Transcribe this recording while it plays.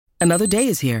Another day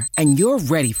is here, and you're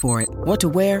ready for it. What to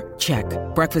wear? Check.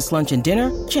 Breakfast, lunch, and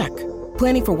dinner? Check.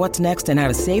 Planning for what's next and how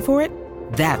to save for it?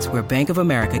 That's where Bank of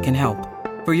America can help.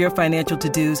 For your financial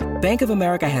to-dos, Bank of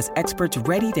America has experts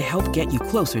ready to help get you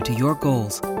closer to your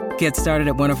goals. Get started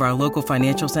at one of our local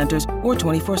financial centers or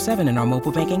 24/7 in our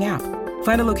mobile banking app.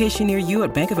 Find a location near you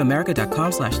at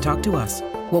bankofamerica.com/talktous.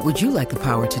 What would you like the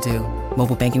power to do?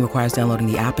 Mobile banking requires downloading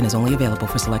the app and is only available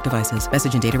for select devices.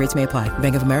 Message and data rates may apply.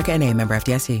 Bank of America N.A., member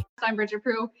FDIC. I'm Bridget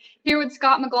Prue here with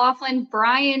Scott McLaughlin.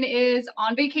 Brian is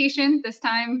on vacation this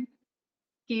time.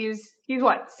 He's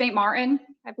what? St. Martin,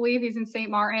 I believe he's in St.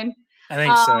 Martin. I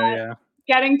think so, yeah.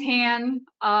 Getting tan,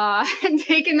 and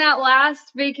taking that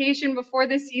last vacation before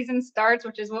the season starts,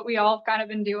 which is what we all have kind of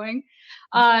been doing.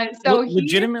 So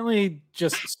legitimately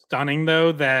just stunning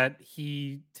though that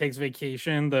he takes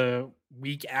vacation the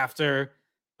week after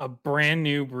a brand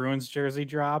new Bruins jersey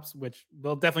drops, which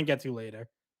we'll definitely get to later.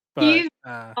 But he's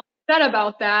upset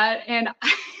about that, and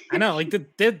I know, like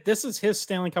this is his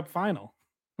Stanley Cup final.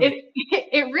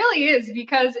 It really is,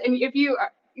 because, and if you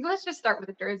let's just start with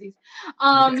the jerseys.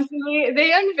 So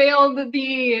they unveiled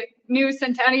the new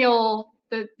Centennial.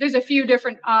 There's a few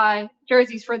different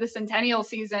jerseys for the Centennial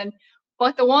season,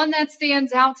 but the one that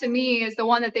stands out to me is the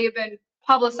one that they've been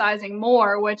publicizing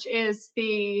more, which is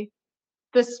the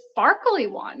sparkly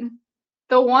one,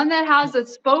 the one that has a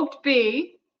spoked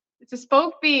B. It's a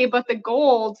spoked B, but the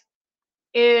gold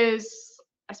is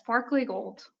a sparkly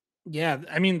gold. Yeah,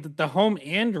 I mean the home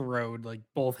and road like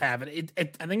both have it.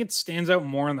 I think it stands out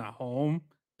more in the home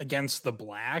against the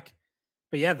black,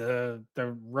 but yeah, the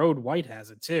road white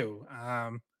has it too.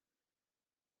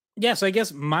 Yeah, so I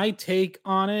guess my take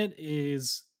on it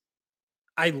is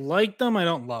I like them. I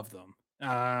don't love them.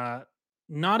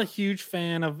 Not a huge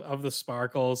fan of the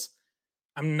sparkles.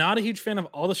 I'm not a huge fan of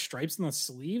all the stripes in the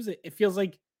sleeves. It feels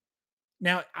like,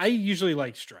 now I usually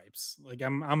like stripes. Like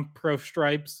I'm pro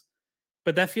stripes.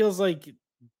 But that feels like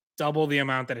double the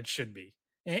amount that it should be.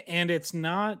 And it's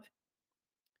not,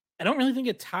 I don't really think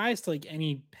it ties to like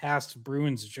any past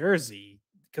Bruins jersey.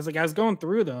 Because like I was going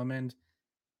through them and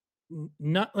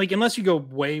not like, unless you go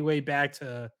way, way back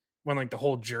to when like the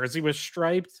whole jersey was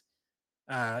striped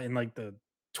in like the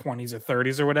 20s or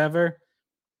 30s or whatever,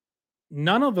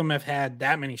 none of them have had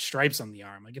that many stripes on the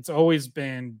arm. Like it's always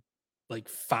been like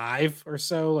 5 or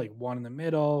so, like one in the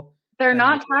middle. They're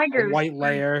not like tigers. A white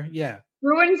layer. Yeah.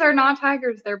 Bruins are not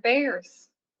tigers, they're bears.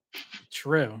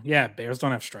 True. Yeah, bears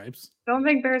don't have stripes. Don't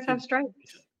think bears have stripes.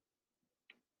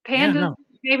 Pandas, Yeah, no.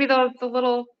 maybe the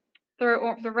little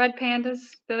the red pandas.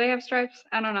 Do they have stripes?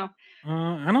 I don't know.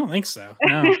 I don't think so.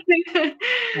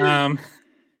 No.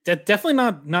 Definitely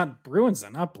not Bruins. They're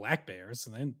not black bears.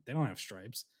 So they don't have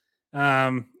stripes.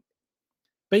 But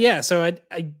yeah, so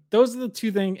I those are the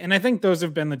two things, and I think those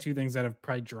have been the two things that have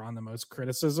probably drawn the most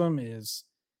criticism is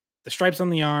the stripes on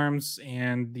the arms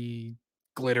and the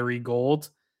glittery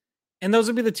gold. And those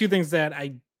would be the two things that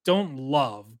I don't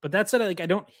love. But that said, like I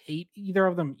don't hate either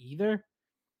of them either.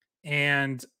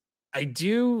 And I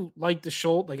do like the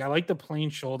shoulder, like I like the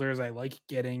plain shoulders. I like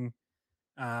getting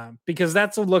because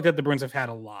that's a look that the Bruins have had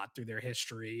a lot through their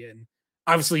history, and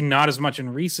obviously not as much in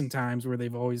recent times where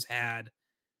they've always had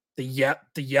the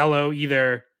yellow,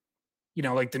 either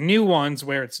like the new ones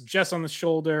where it's just on the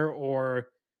shoulder, or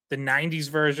the 90s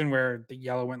version where the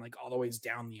yellow went like all the ways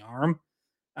down the arm.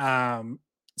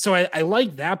 So I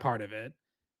like that part of it,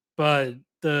 but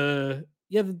the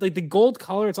gold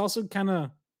color, it's also kind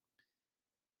of,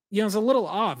 it's a little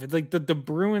off. It's like the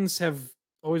Bruins have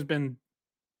always been,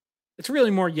 it's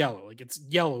really more yellow. Like it's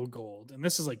yellow gold, and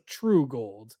this is like true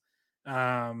gold.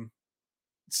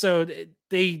 So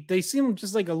they seem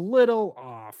just like a little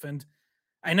off. And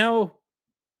I know,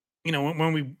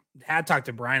 when we had talked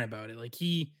to Brian about it, like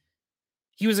he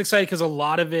was excited because a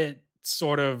lot of it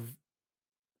sort of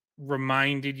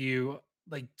reminded you,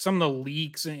 like some of the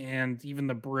leaks and even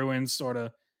the Bruins sort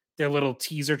of their little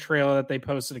teaser trailer that they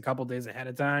posted a couple days ahead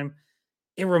of time.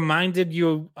 It reminded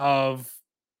you of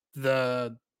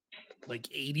the like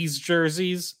 80s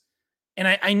jerseys. And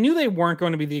I knew they weren't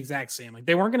going to be the exact same. Like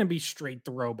they weren't going to be straight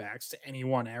throwbacks to any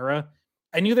one era.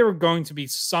 I knew they were going to be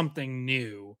something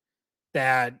new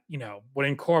that, would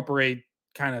incorporate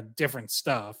kind of different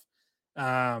stuff.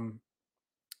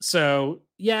 So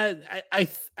yeah,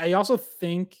 I also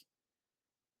think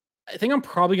I'm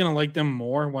probably going to like them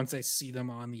more once I see them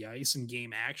on the ice in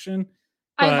game action.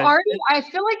 I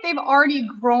feel like they've already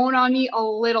grown on me a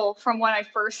little from when I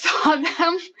first saw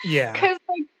them. Yeah. Because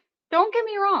don't get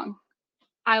me wrong,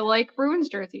 I like Bruins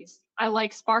jerseys. I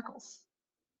like sparkles.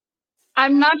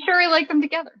 I'm not sure I like them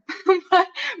together,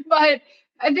 but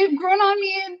they've grown on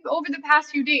me over the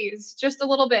past few days, just a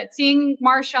little bit. Seeing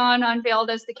Marchand unveiled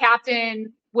as the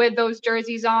captain with those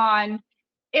jerseys on,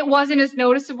 it wasn't as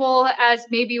noticeable as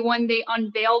maybe when they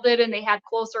unveiled it and they had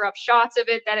closer up shots of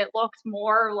it, that it looked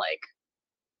more like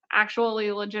actually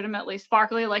legitimately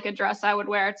sparkly, like a dress I would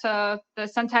wear to the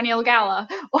Centennial Gala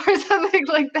or something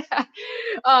like that.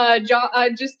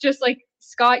 Just like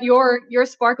Scott, your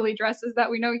sparkly dresses that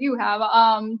we know you have.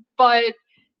 But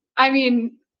I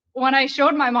mean, when I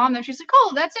showed my mom them, she's like,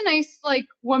 "Oh, that's a nice like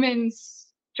women's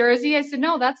jersey." I said,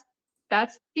 "No,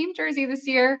 that's team jersey this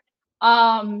year."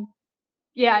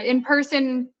 Yeah, in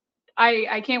person,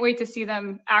 I can't wait to see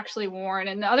them actually worn.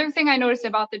 And the other thing I noticed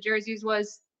about the jerseys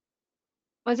was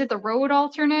it the road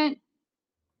alternate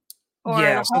or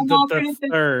Yeah, the so home the alternate?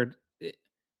 third, The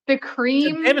they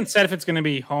cream. haven't said if it's going to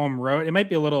be home road. It might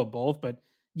be a little of both, but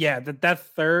yeah, that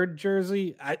third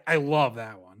jersey, I love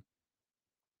that one.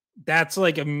 That's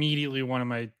like immediately one of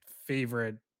my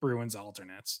favorite Bruins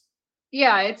alternates.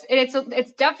 Yeah,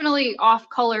 it's definitely off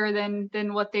color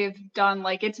than what they've done.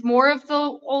 Like it's more of the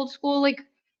old school like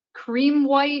cream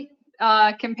white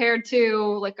compared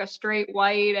to like a straight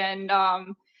white, and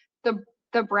the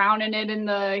the brown in it and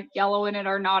the yellow in it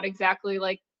are not exactly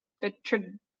like the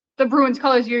the Bruins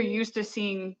colors you're used to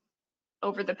seeing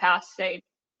over the past say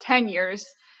 10 years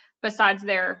besides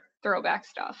their throwback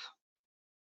stuff.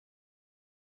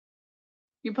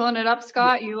 You pulling it up, Yeah,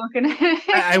 Scott? You looking at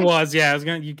I it? was, yeah, I was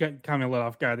gonna, you caught me a little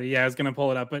off guard. Yeah, I was gonna pull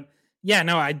it up, but yeah,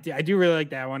 no, I do really like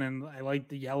that one, and I like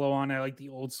the yellow on. I like the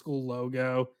old school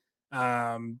logo. The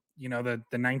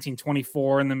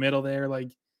 1924 in the middle there.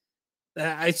 Like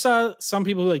I saw some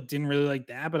people who like didn't really like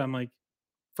that, but I'm like,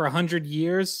 for 100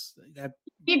 years,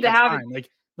 Need to that's have it. fine. Like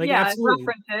Yeah, absolutely,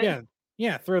 reference it. yeah,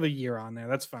 yeah. Throw the year on there.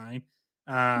 That's fine.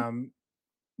 Um,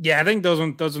 yeah, I think those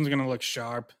ones are gonna look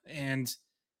sharp, and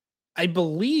I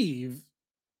believe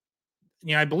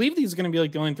I believe these are going to be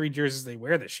like the only three jerseys they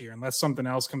wear this year, unless something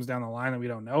else comes down the line that we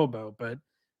don't know about. But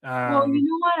Well, you um,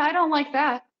 know what? I don't like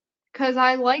that because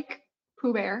I like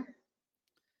Pooh Bear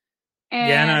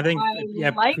yeah, no, and I think I yeah,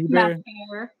 like Pooh Meth Bear.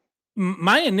 Bear.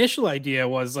 My initial idea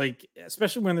was like,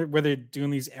 especially when where they're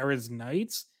doing these eras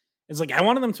nights, is like I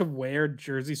wanted them to wear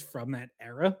jerseys from that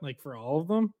era, like for all of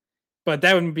them. But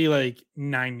that would be like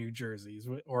nine new jerseys,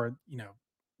 or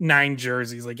nine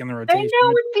jerseys like in the Then rotation. there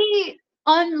would be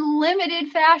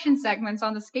unlimited fashion segments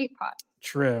on the skate pod,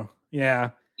 True,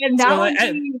 yeah. and So that like,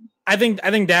 would be. I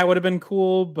think that would have been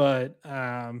cool, but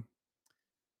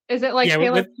Is it like yeah,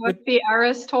 Taylor with Swift the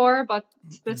Eras tour, but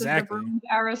this is the exactly. Bruins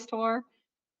Eras tour?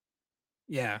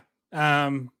 Yeah.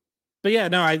 Um, but yeah,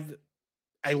 no,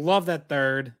 I love that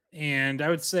third. And I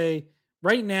would say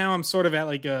right now I'm sort of at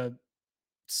like a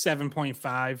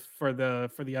 7.5 for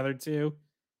the other two.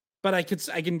 But I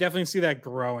can definitely see that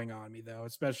growing on me though,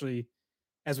 especially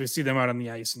as we see them out on the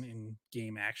ice in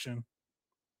game action.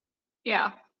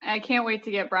 Yeah, I can't wait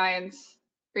to get Brian's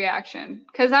reaction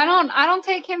because I don't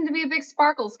take him to be a big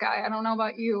Sparkles guy. I don't know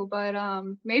about you, but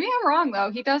maybe I'm wrong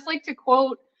though. He does like to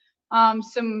quote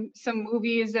some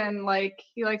movies, and like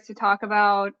he likes to talk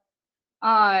about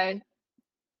uh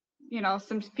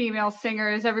some female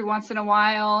singers every once in a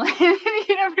while.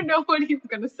 You never know what he's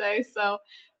gonna say, so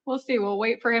we'll see. We'll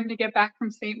wait for him to get back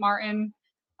from St. Martin.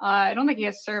 I don't think he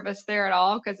has service there at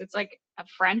all because it's like a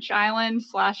French island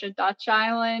slash a Dutch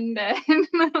island, and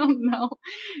I don't know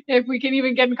if we can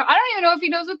even get in. I don't even know if he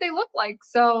knows what they look like.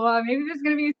 So maybe there's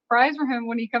gonna be a surprise for him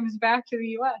when he comes back to the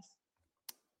U.S.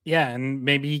 Yeah, and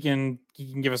maybe he can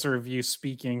give us a review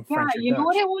speaking Yeah, French or you know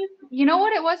what Dutch. it was? You know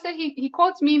what it was that he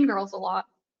quotes Mean Girls a lot.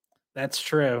 That's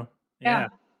true. Yeah, Yeah.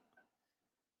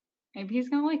 maybe he's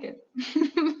gonna like it.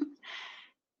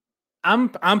 I'm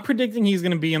predicting he's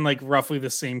going to be in like roughly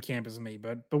the same camp as me,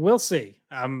 but we'll see.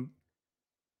 I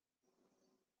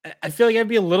feel like I'd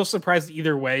be a little surprised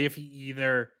either way if he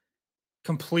either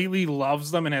completely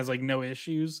loves them and has like no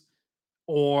issues,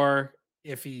 or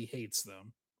if he hates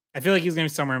them. I feel like he's gonna be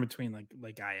somewhere in between,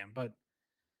 like I am, but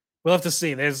we'll have to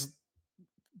see. There's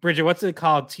Bridget. What's it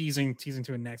called? Teasing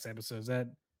to a next episode. Is that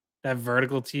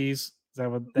vertical tease? Is that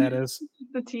what that is?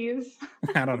 The tease.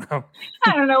 I don't know.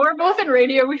 I don't know. We're both in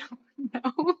radio. We don't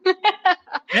know.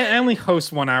 I only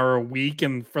host 1 hour a week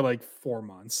and for like 4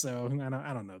 months, so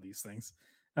I don't know these things.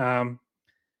 Um,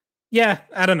 yeah,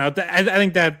 I don't know. I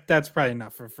think that's probably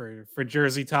enough for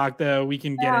Jersey talk. Though Yeah. we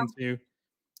can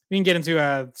get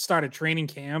into start a training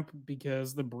camp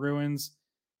because the Bruins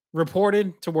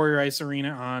reported to Warrior Ice Arena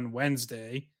on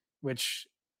Wednesday, which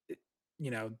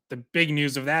the big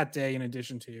news of that day, in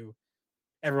addition to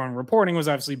everyone reporting, was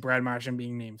obviously Brad Marchand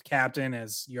being named captain,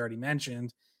 as you already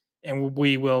mentioned, and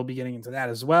we will be getting into that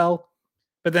as well.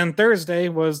 But then Thursday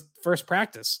was first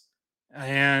practice,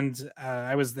 and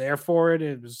I was there for it.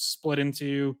 It was split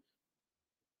into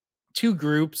two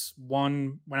groups.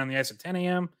 One went on the ice at 10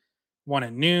 a.m., one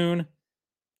at noon,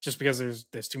 just because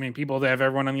there's too many people to have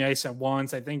everyone on the ice at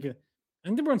once. I think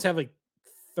the Bruins have like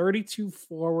 32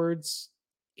 forwards,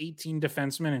 18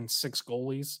 defensemen, and 6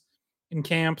 goalies in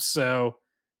camp. So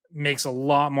makes a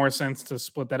lot more sense to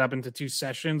split that up into two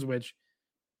sessions, which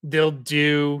they'll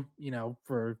do,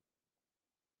 for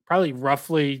probably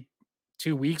roughly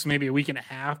 2 weeks, maybe a week and a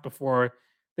half before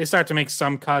they start to make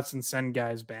some cuts and send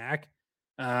guys back.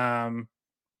 But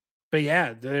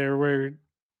yeah, there were,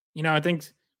 I think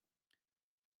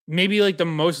maybe like the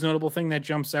most notable thing that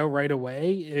jumps out right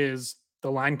away is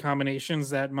the line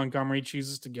combinations that Montgomery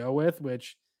chooses to go with,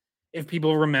 which if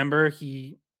people remember,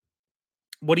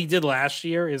 what he did last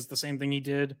year is the same thing he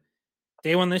did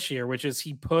day one this year, which is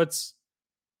he puts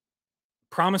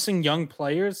promising young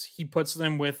players, he puts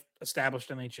them with established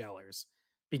NHLers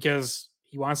because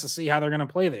he wants to see how they're going to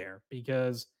play there.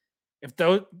 Because if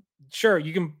those, sure,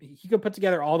 he could put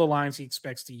together all the lines he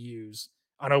expects to use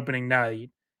on opening night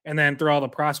and then throw all the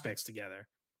prospects together.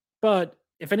 But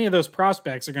if any of those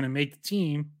prospects are going to make the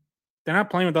team, they're not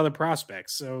playing with other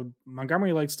prospects. So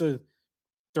Montgomery likes to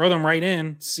throw them right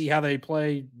in, see how they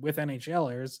play with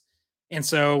NHLers. And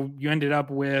so you ended up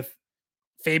with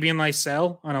Fabian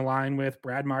Lysell on a line with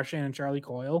Brad Marchand and Charlie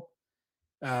Coyle.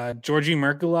 Georgi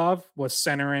Merkulov was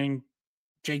centering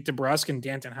Jake DeBrusk and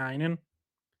Danton Heinen.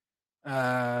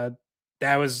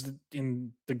 That was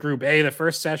in the Group A, the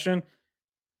first session.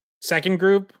 Second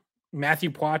group,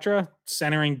 Matthew Poitras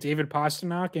centering David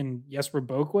Pastrnak and Jesper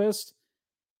Boquist.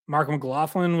 Mark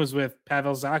McLaughlin was with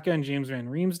Pavel Zacha and James Van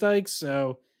Riemsdyk.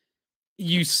 So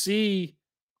you see,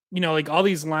 like all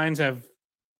these lines have,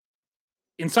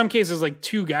 in some cases, like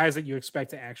two guys that you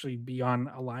expect to actually be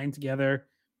on a line together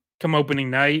come opening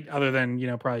night, other than,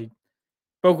 probably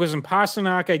Boquist and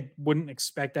Pastrnak. I wouldn't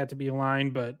expect that to be a line,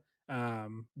 but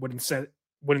would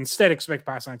instead expect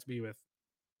Pastrnak to be with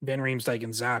Van Riemsdyk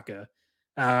and Zacha.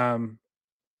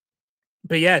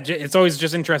 But yeah, it's always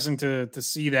just interesting to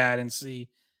see that and see,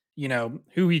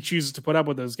 who he chooses to put up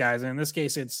with those guys. And in this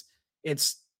case,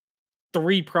 it's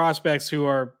three prospects who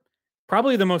are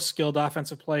probably the most skilled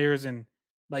offensive players in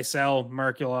Lysell,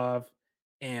 Merkulov,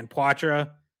 and Poitras.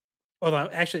 Although,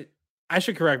 actually, I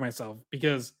should correct myself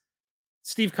because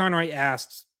Steve Conroy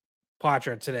asked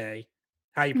Poitras today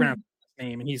how you pronounce his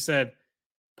name, and he said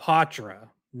Poitras,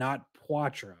 not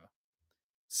Poitras.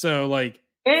 So, like,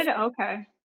 okay,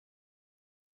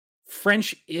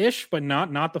 French-ish, but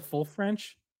not the full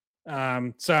French. So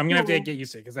I'm gonna have to get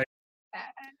used to it because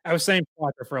I was saying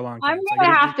Poitras for a long time. I'm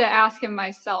gonna have to ask him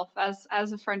myself as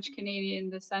a French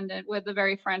Canadian descendant with a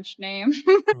very French name.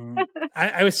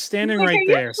 I was standing right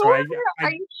there, sure? so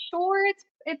are you sure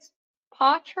it's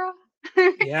Poitras?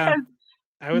 Yeah,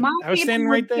 I was standing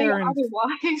right there, and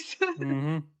otherwise.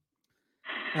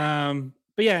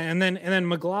 But yeah, and then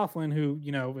McLaughlin, who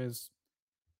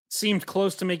seemed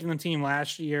close to making the team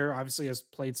last year, obviously has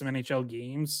played some NHL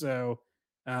games, so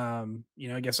I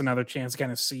guess another chance to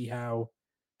kind of see how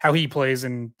he plays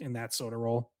in that sort of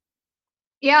role.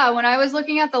 Yeah, when I was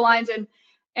looking at the lines,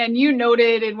 and you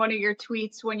noted in one of your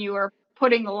tweets when you were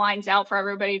putting the lines out for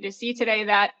everybody to see today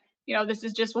that this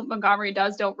is just what Montgomery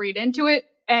does, don't read into it.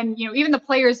 And even the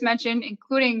players mentioned,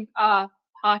 including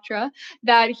Poitras,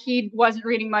 that he wasn't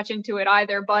reading much into it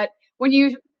either. But when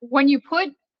you put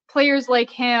players like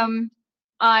him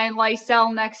and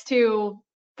Lysell next to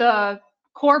the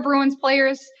core Bruins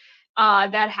players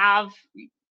that have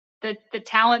the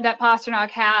talent that Pastrnak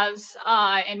has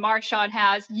and Marchand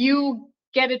has, you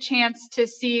get a chance to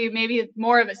see maybe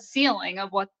more of a ceiling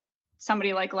of what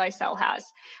somebody like Lysell has.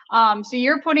 So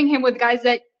you're putting him with guys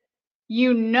that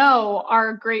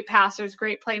are great passers,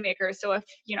 great playmakers. So if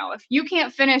you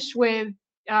can't finish with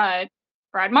Brad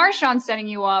Marchand setting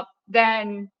you up,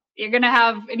 then you're going to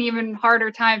have an even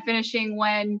harder time finishing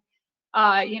when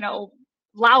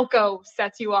Lauko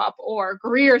sets you up or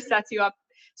Greer sets you up.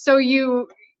 So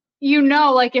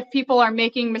like if people are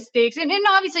making mistakes, and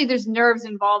obviously there's nerves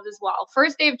involved as well.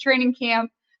 First day of training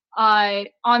camp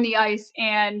on the ice,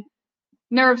 and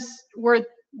nerves were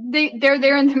they're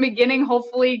there in the beginning.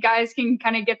 Hopefully guys can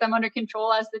kind of get them under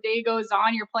control as the day goes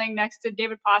on. You're playing next to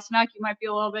David Pastrnak, you might be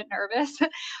a little bit nervous,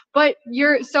 but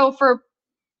so for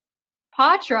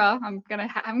Poitras, I'm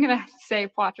gonna say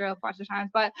Poitras a bunch of times,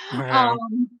 but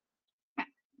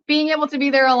being able to be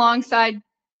there alongside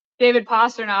David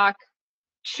Pastrnak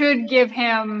should give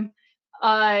him,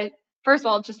 first of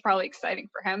all, just probably exciting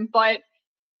for him, but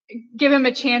give him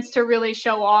a chance to really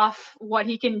show off what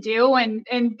he can do. And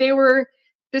they were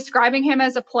describing him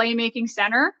as a playmaking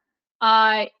center.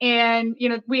 And,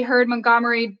 we heard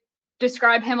Montgomery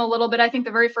describe him a little bit. I think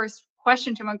the very first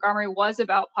question to Montgomery was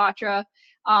about Patra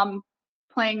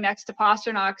playing next to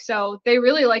Pastrnak. So they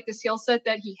really like the skill set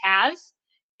that he has.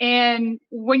 And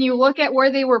when you look at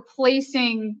where they were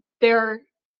placing their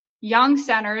young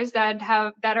centers that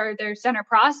are their center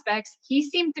prospects, he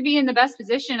seemed to be in the best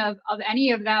position of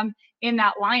any of them in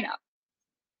that lineup.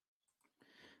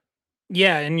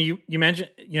 Yeah, and you mentioned,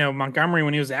 Montgomery,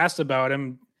 when he was asked about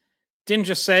him, didn't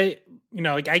just say,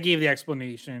 like I gave the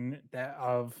explanation that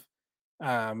of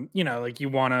like you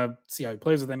want to see how he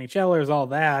plays with NHLers, all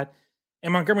that.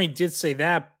 And Montgomery did say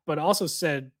that, but also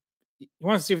said he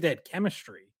wants to see if they had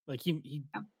chemistry. Like he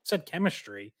said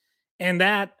chemistry. And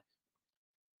that,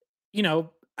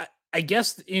 I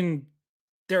guess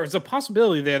there's a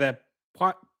possibility there that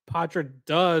Patra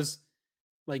does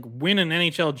like win an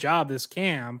NHL job this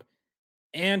camp.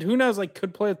 And who knows, like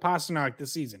could play with Pastrnak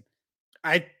this season.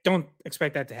 I don't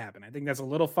expect that to happen. I think that's a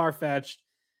little far-fetched,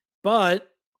 but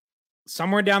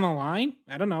somewhere down the line,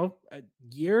 I don't know, a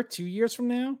year, 2 years from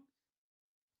now,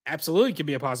 absolutely could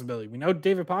be a possibility. We know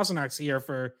David Pastrnak's here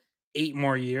for 8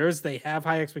 more years. They have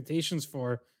high expectations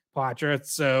for Patra,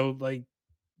 so like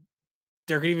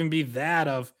there could even be that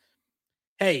of,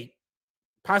 hey,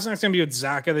 Pastrnak's gonna be with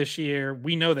Zacha this year.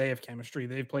 We know they have chemistry.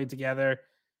 They've played together,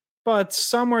 but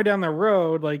somewhere down the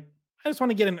road, like I just want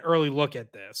to get an early look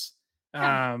at this.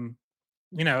 Yeah.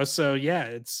 So yeah,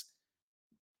 it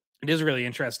is really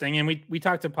interesting. And we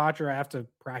talked to Patra after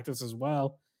practice as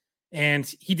well. And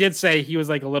he did say he was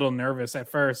like a little nervous at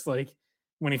first, like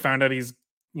when he found out he's,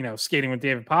 skating with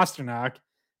David Pastrnak.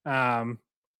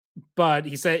 But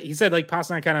he said like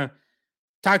Pastrnak kind of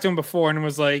talked to him before and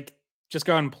was like, just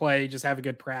go out and play, just have a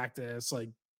good practice, like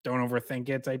don't overthink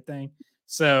it type thing.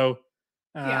 So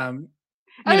yeah.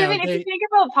 If you think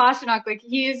about Pastrnak, like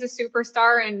he is a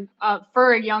superstar, and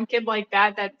for a young kid like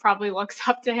that probably looks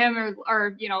up to him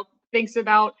or thinks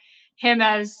about him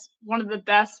as one of the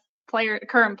best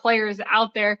current players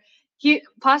out there.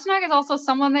 Pastrnak is also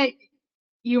someone that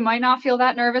you might not feel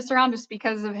that nervous around just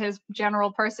because of his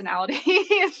general personality.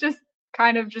 It's just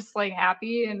kind of just like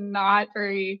happy and not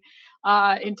very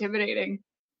intimidating.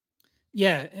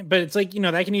 Yeah, but it's like,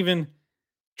 that can even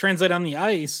translate on the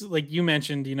ice, like you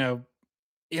mentioned,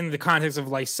 in the context of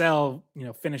Lysell,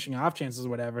 finishing off chances or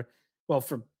whatever. Well,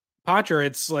 for Patra,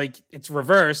 it's like it's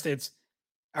reversed. It's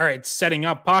all right, setting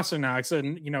up Pastrnak. So,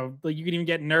 like you can even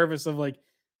get nervous of like,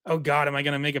 oh God, am I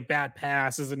going to make a bad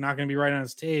pass? Is it not going to be right on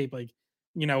his tape? Like,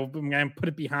 I'm going to put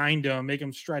it behind him, make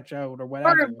him stretch out or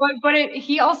whatever. But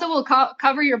he also will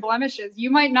cover your blemishes. You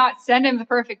might not send him the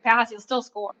perfect pass. He'll still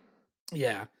score.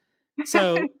 Yeah.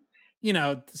 So,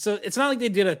 so it's not like they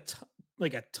did a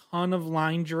ton of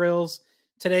line drills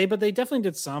today, but they definitely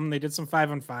did some. They did some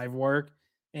 5-on-5 work.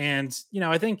 And,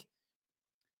 I think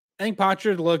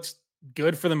Patra looks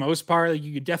good for the most part. Like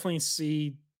you could definitely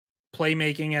see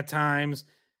playmaking at times.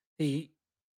 You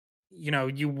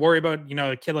worry about,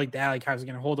 a kid like that, like how's he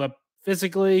going to hold up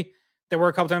physically. There were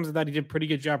a couple times I thought he did a pretty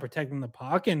good job protecting the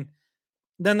puck. And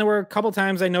then there were a couple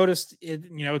times I noticed it,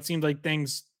 it seemed like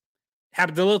things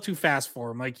happened a little too fast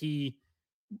for him. Like he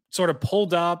sort of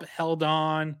pulled up, held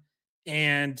on,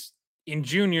 and in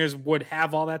juniors would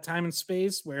have all that time and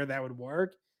space where that would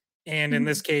work. And in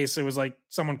this case, it was like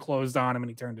someone closed on him and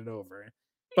he turned it over.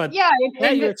 But yeah,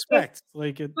 you expect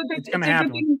like it's going to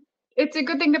happen. It's a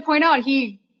good thing to point out.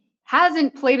 He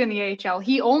hasn't played in the AHL.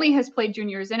 He only has played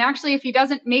juniors. And actually, if he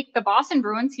doesn't make the Boston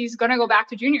Bruins, he's going to go back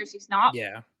to juniors. He's not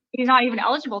even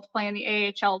eligible to play in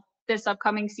the AHL this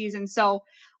upcoming season. So,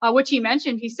 which he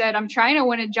mentioned, he said, I'm trying to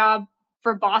win a job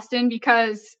for Boston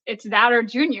because it's that or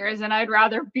juniors, and I'd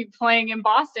rather be playing in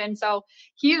Boston. So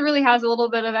he really has a little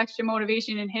bit of extra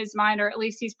motivation in his mind, or at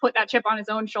least he's put that chip on his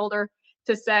own shoulder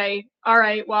to say, all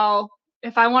right, well,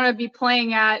 if I want to be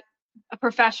playing at a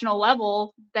professional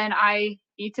level, then I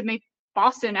need to make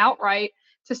Boston outright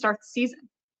to start the season.